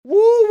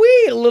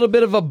little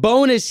bit of a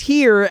bonus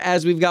here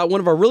as we've got one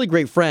of our really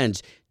great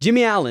friends,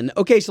 Jimmy Allen.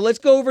 Okay, so let's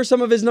go over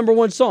some of his number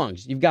one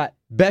songs. You've got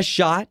Best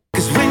Shot.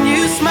 'Cause when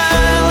you smile,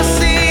 I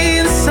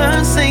see the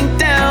sun sink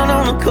down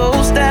on the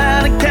coast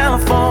out of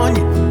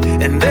California.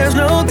 And there's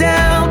no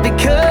doubt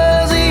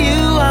because of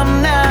you,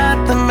 I'm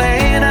not the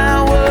man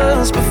I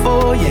was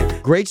before you.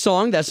 Great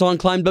song. That song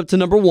climbed up to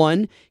number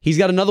one. He's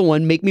got another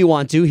one, Make Me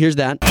Want To. Here's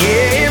that.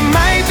 Yeah, it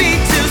might be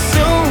too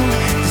soon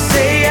to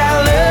say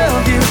I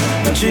love you,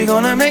 but you're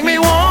gonna make me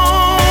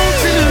want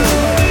to,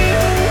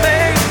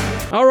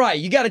 babe. All right,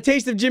 you got a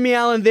taste of Jimmy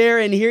Allen there,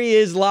 and here he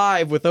is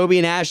live with Obie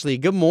and Ashley.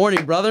 Good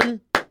morning, brother.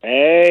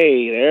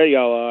 Hey, there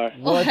y'all are.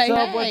 What's hey,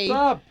 up? hey. What's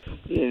up?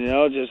 You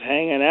know, just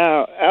hanging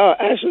out. Oh,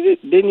 actually,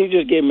 didn't you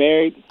just get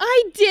married?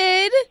 I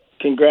did.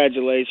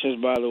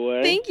 Congratulations, by the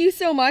way. Thank you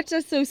so much.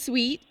 That's so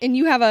sweet. And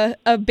you have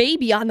a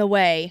baby on the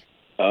way.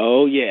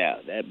 Oh, yeah,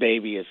 that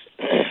baby is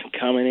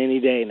coming any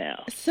day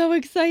now. So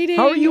exciting.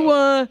 How are you?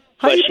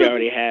 But she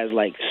already has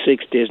like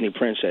 6 Disney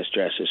princess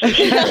dresses. So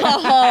she's ready.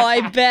 Oh,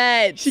 I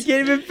bet. She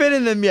can't even fit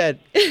in them yet.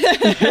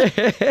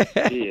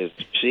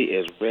 she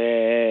is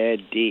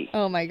ready.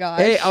 Oh my gosh.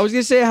 Hey, I was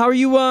gonna say, how are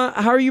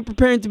you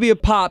preparing to be a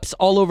pops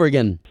all over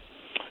again?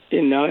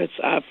 You know,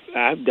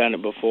 I've done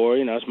it before.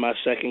 You know, it's my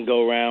second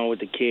go round with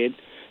the kid,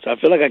 so I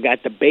feel like I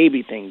got the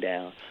baby thing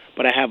down.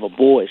 But I have a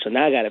boy, so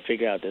now I got to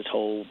figure out this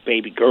whole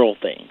baby girl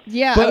thing.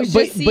 Yeah, But- I was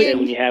but- just but- seeing.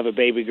 When you have a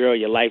baby girl,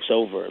 your life's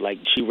over. Like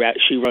she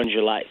runs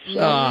your life. So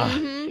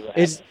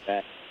It's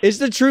it's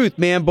the truth,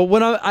 man. But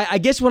what I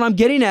guess what I'm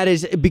getting at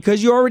is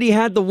because you already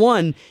had the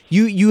one,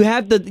 you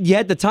had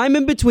the time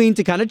in between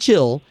to kind of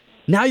chill.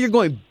 Now you're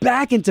going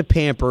back into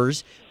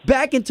Pampers,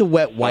 back into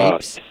wet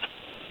wipes.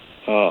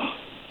 Oh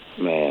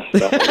man.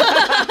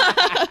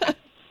 I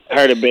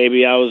heard a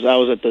baby. I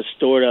was at the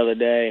store the other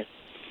day,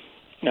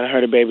 and I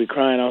heard a baby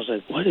crying. I was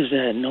like, "What is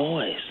that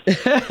noise?"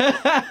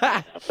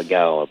 I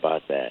forgot all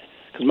about that.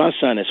 Because my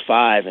son is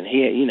 5, and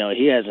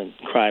he hasn't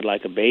cried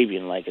like a baby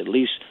in like at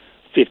least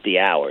 50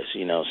 hours.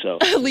 So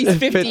At least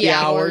 50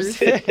 hours.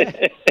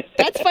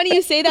 That's funny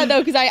you say that,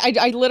 though, because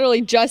I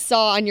literally just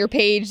saw on your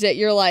page that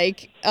you're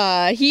like,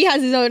 he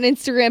has his own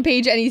Instagram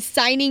page and he's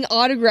signing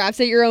autographs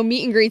at your own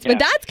meet and greets. But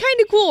Yeah. that's kind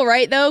of cool,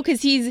 right, though,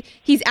 because he's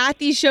at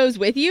these shows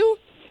with you?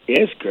 yeah,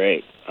 it's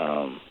great.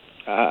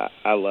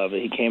 I love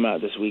it. He came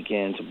out this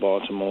weekend to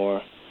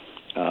Baltimore.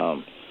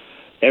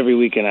 Every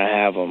weekend I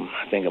have him.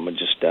 I think I'm gonna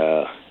just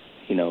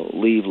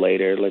leave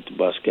later, let the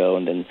bus go,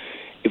 and then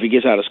if he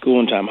gets out of school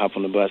in time, hop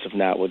on the bus. If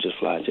not, we'll just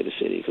fly into the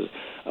city because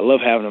I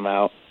love having him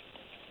out.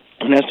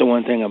 And that's the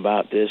one thing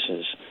about this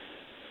is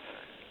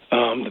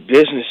the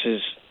business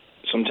is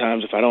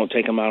sometimes if I don't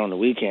take him out on the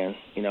weekend,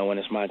 when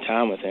it's my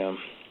time with him,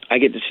 I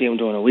get to see him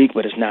during the week,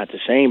 but it's not the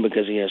same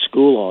because he has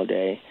school all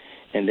day.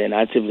 And then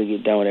I typically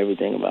get done with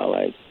everything about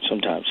like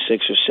sometimes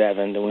 6 or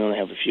 7. Then we only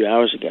have a few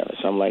hours together.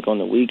 So I'm like on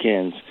the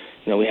weekends,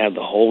 we have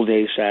the whole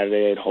day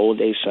Saturday, the whole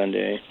day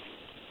Sunday.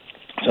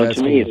 So That's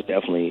to me, cool.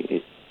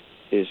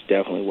 it's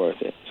definitely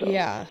worth it. So.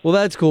 Yeah. Well,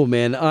 that's cool,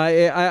 man.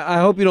 I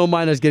hope you don't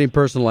mind us getting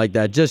personal like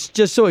that. Just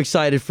so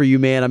excited for you,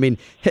 man. I mean,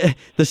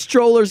 the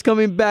stroller's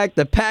coming back,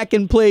 the pack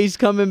and plays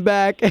coming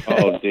back.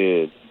 Oh,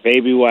 dude.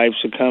 Baby wipes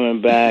are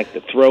coming back.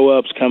 The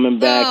throw-up's coming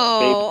back.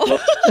 Oh. The baby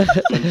clothes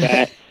are coming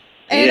back.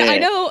 And Yeah. I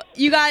know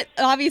you got,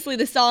 obviously,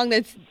 the song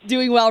that's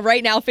doing well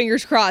right now,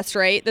 Fingers Crossed,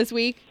 right, this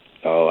week?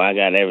 Oh, I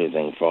got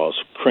everything false.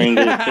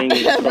 Fingers across,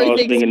 Everything's-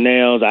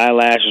 fingernails,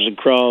 eyelashes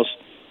across.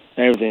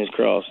 Everything's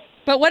crossed.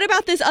 But what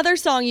about this other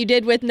song you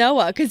did with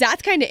Noah? Because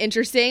that's kind of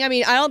interesting. I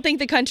mean, I don't think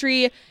the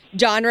country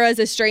genre is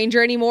a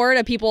stranger anymore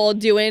to people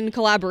doing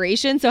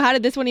collaboration. So how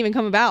did this one even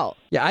come about?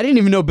 Yeah, I didn't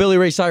even know Billy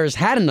Ray Cyrus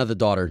had another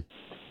daughter.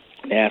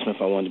 They asked me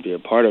if I wanted to be a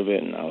part of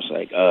it, and I was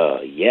like,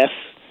 yes.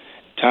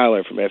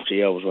 Tyler from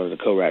FGL was one of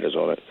the co-writers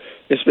on it.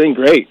 It's been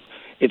great.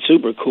 It's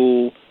super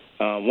cool.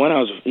 I'm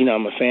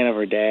a fan of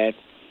her dad.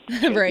 So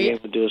to be Right. able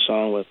to do a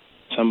song with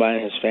somebody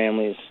in his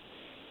family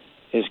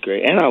is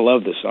great. And I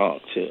love the song,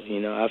 too.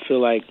 I feel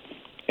like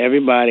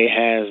everybody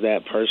has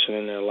that person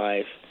in their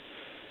life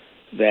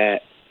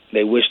that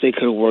they wish they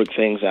could have worked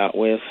things out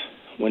with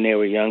when they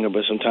were younger,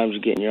 but sometimes you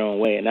get in your own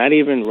way. And not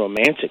even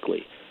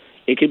romantically.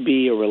 It could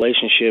be a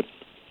relationship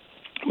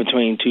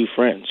between two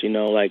friends.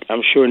 Like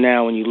I'm sure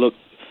now when you look,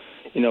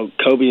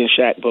 Kobe and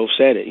Shaq both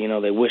said it.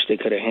 They wish they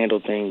could have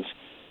handled things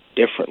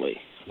differently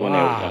when they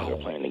were younger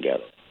playing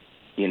together.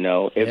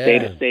 If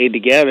they'd have stayed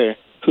together,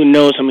 who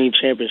knows how many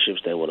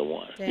championships they would have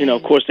won. Dang.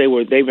 Of course they've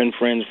been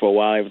friends for a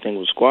while, everything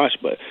was squashed,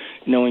 but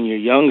when you're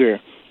younger,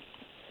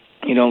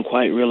 you don't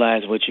quite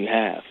realize what you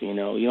have. You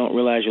don't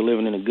realize you're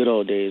living in the good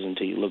old days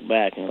until you look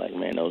back and you're like,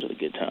 man, those are the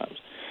good times.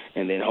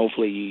 And then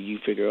hopefully you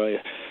figure out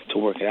to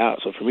work it out.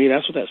 So for me,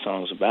 that's what that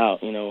song's about,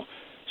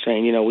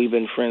 saying, we've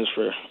been friends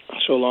for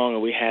so long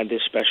and we had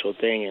this special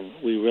thing and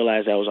we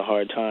realized that was a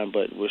hard time,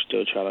 but we're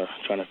still trying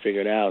to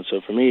figure it out. So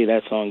for me,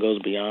 that song goes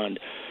beyond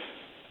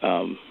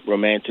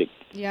romantic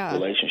Yeah.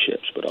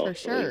 relationships, but also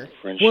sure.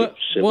 friendships,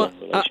 Well,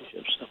 sibling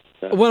relationships. Stuff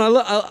like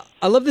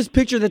I love this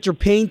picture that you're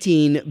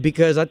painting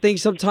because I think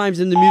sometimes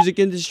in the music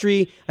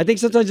industry,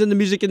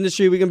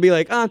 we can be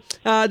like,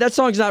 that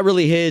song's not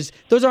really his.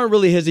 Those aren't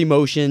really his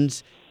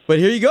emotions. But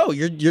here you go.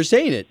 You're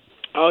saying it.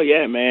 Oh,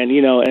 yeah, man.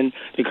 You know, and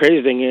the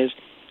crazy thing is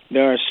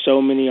there are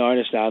so many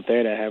artists out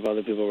there that have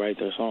other people write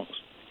their songs.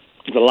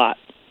 It's a lot.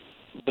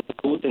 But the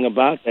cool thing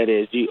about that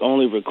is you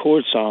only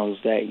record songs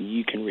that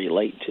you can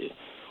relate to.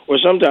 Or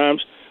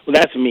sometimes, well,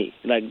 that's me.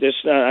 Like this,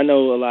 I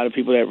know a lot of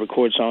people that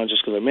record songs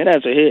just because, like, man,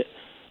 that's a hit.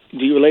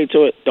 Do you relate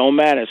to it? Don't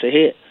matter. It's a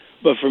hit.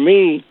 But for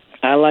me,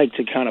 I like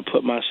to kind of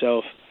put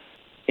myself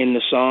in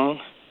the song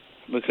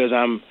because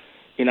I'm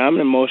an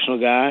emotional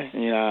guy.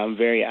 I'm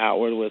very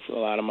outward with a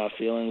lot of my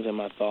feelings and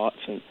my thoughts,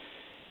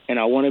 and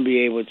I want to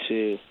be able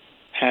to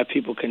have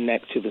people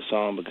connect to the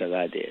song because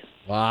I did.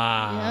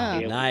 Wow,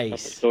 Yeah.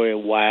 nice. The story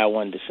of why I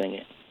wanted to sing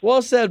it.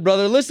 Well said,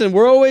 brother. Listen,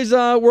 we're always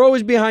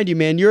behind you,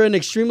 man. You're an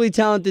extremely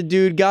talented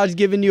dude. God's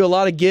given you a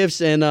lot of gifts,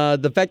 and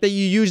the fact that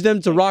you use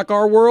them to rock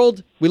our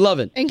world, we love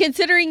it. And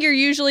considering you're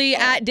usually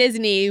at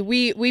Disney,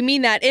 we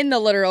mean that in the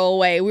literal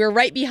way. We were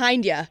right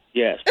behind you.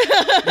 Yes.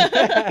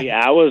 Yeah,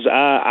 I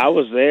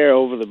was there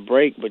over the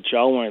break, but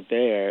y'all weren't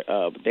there.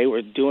 They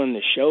were doing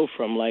the show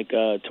from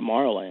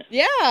Tomorrowland.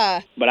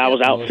 Yeah. But I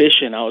was out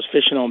fishing. I was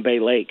fishing on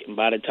Bay Lake, and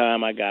by the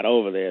time I got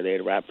over there, they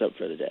had wrapped up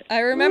for the day. I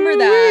remember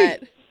that.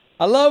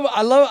 I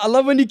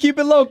love when you keep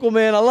it local,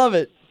 man. I love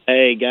it.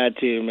 Hey, got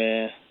to,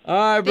 man. All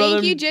right, brother.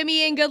 Thank you,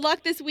 Jimmy, and good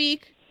luck this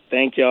week.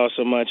 Thank y'all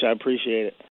so much. I appreciate it.